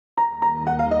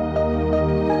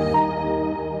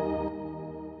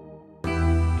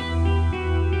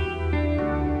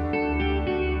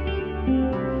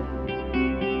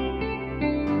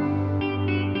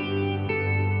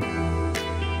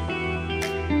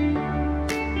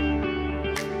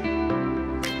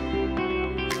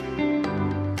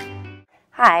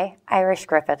Hi, Irish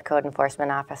Griffith, Code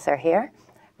Enforcement Officer here.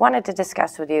 Wanted to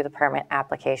discuss with you the permit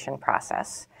application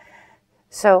process.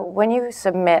 So when you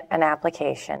submit an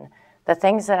application, the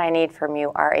things that I need from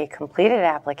you are a completed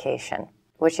application,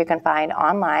 which you can find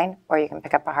online, or you can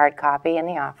pick up a hard copy in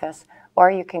the office, or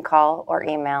you can call or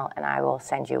email and I will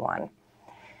send you one.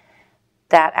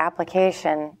 That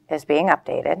application is being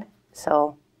updated,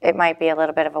 so it might be a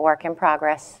little bit of a work in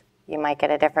progress. You might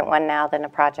get a different one now than a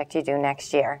project you do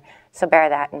next year, so bear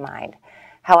that in mind.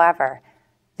 However,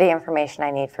 the information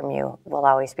I need from you will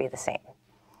always be the same.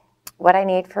 What I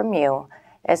need from you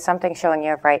is something showing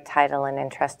you have right title and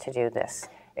interest to do this.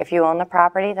 If you own the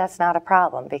property, that's not a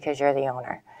problem because you're the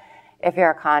owner. If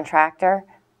you're a contractor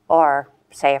or,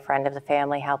 say, a friend of the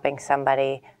family helping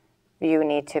somebody, you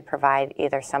need to provide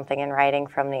either something in writing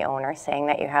from the owner saying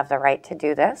that you have the right to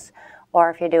do this, or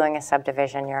if you're doing a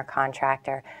subdivision, you're a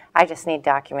contractor, I just need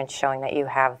documents showing that you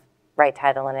have right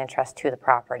title and interest to the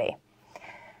property.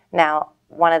 Now,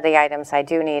 one of the items I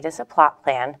do need is a plot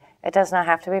plan. It does not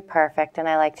have to be perfect, and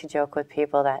I like to joke with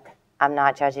people that I'm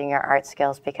not judging your art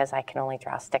skills because I can only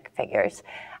draw stick figures.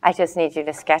 I just need you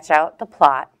to sketch out the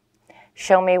plot,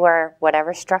 show me where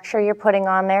whatever structure you're putting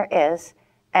on there is,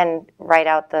 and write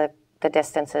out the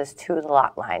distances to the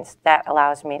lot lines. That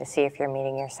allows me to see if you're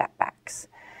meeting your setbacks.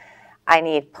 I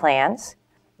need plans.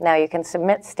 Now you can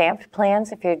submit stamped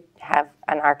plans if you have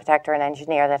an architect or an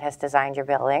engineer that has designed your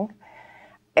building.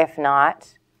 If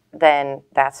not, then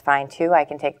that's fine too. I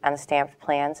can take unstamped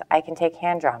plans. I can take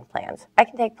hand-drawn plans. I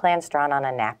can take plans drawn on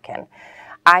a napkin.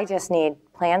 I just need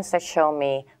plans that show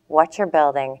me what you're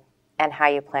building and how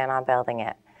you plan on building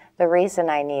it. The reason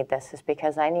I need this is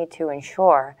because I need to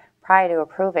ensure, prior to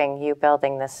approving you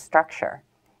building this structure,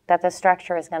 that the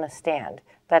structure is going to stand,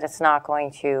 that it's not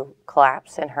going to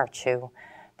collapse and hurt you,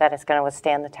 that it's going to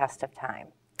withstand the test of time.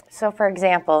 So for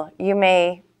example, you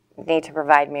may need to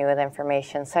provide me with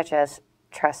information such as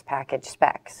truss package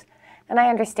specs. And I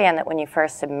understand that when you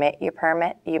first submit your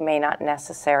permit, you may not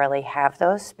necessarily have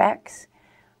those specs.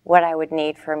 What I would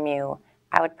need from you,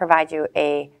 I would provide you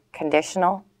a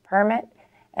conditional permit,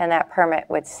 and that permit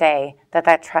would say that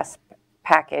that truss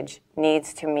package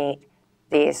needs to meet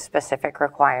these specific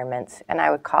requirements, and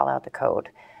I would call out the code.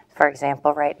 For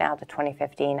example, right now, the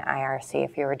 2015 IRC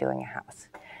if you were doing a house.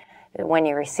 When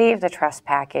you receive the truss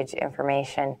package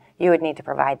information, you would need to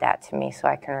provide that to me so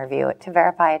I can review it to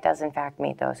verify it does in fact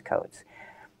meet those codes.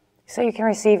 So you can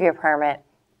receive your permit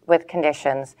with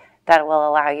conditions that will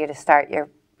allow you to start your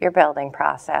building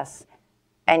process,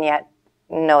 and yet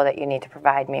know that you need to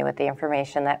provide me with the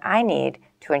information that I need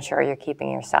to ensure you're keeping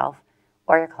yourself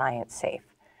or your clients safe.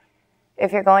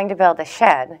 If you're going to build a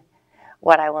shed,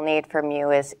 what I will need from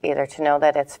you is either to know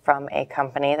that it's from a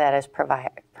company that is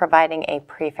providing a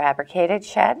prefabricated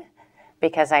shed,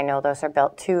 because I know those are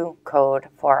built to code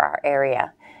for our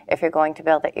area. If you're going to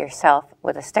build it yourself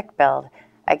with a stick build,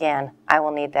 again, I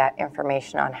will need that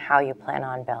information on how you plan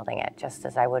on building it, just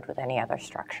as I would with any other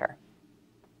structure.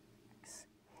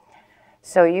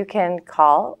 So you can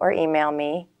call or email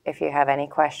me if you have any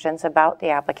questions about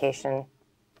the application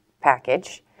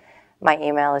package. My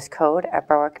email is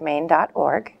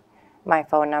code@berwickmaine.org. My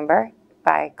phone number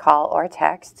by call or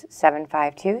text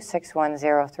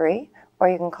 752-6103, or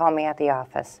you can call me at the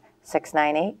office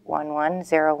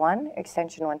 698-1101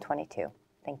 extension 122.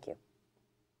 Thank you.